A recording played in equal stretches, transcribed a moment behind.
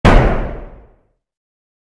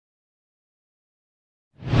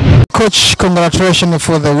Coach, congratulations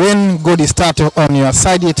for the win. Good start on your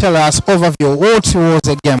side. You tell us overview. What was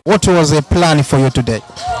the game? What was the plan for you today?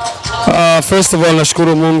 First of all,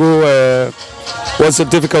 nashukuru Mungu. Was a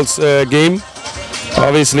difficult game.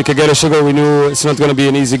 Obviously, Kagera Sugar, we knew it's not going to be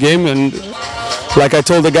an easy game, and like I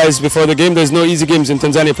told the guys before the game, there's no easy games in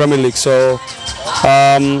Tanzania Premier League. So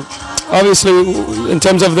obviously, in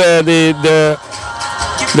terms of the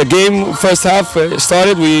game, first half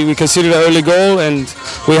started, we conceded an early goal, and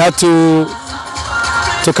we had to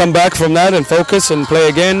come back from that and focus and play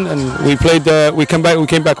again. And we played. We came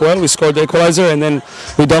back well. We scored the equalizer, and then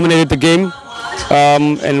we dominated the game.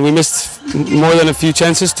 And we missed more than a few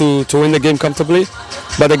chances to win the game comfortably.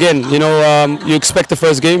 But again, you know, you expect the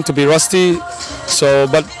first game to be rusty. So,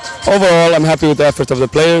 but overall, I'm happy with the effort of the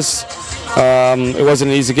players. It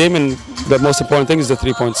wasn't an easy game, and the most important thing is the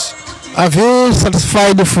 3 points. Have you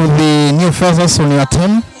satisfied for the new faces on your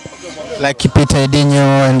team, like Kupata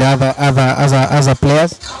and other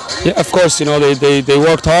players? Yeah, of course. You know, they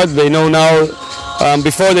worked hard. They know now.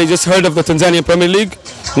 Before they just heard of the Tanzania Premier League.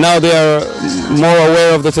 Now they are more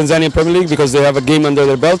aware of the Tanzania Premier League because they have a game under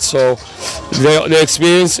their belt. So their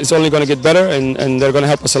experience is only going to get better, and they're going to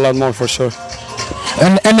help us a lot more for sure.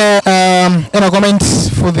 And a comment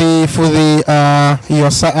for the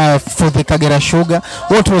Kagera Sugar.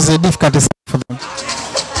 What was the difficulty for them?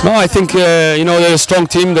 No, I think you know, they're a strong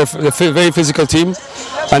team. They're a very physical team,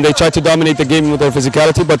 and they try to dominate the game with their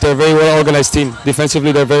physicality. But they're a very well organized team.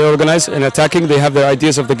 Defensively, they're very organized, and attacking, they have their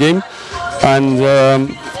ideas of the game. And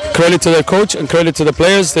credit to their coach and credit to the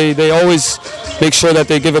players. They always make sure that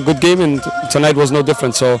they give a good game, and tonight was no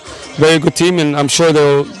different. So very good team, and I'm sure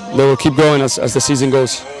they will keep growing as the season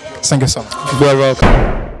goes. Thank you so much. You are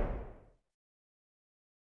welcome.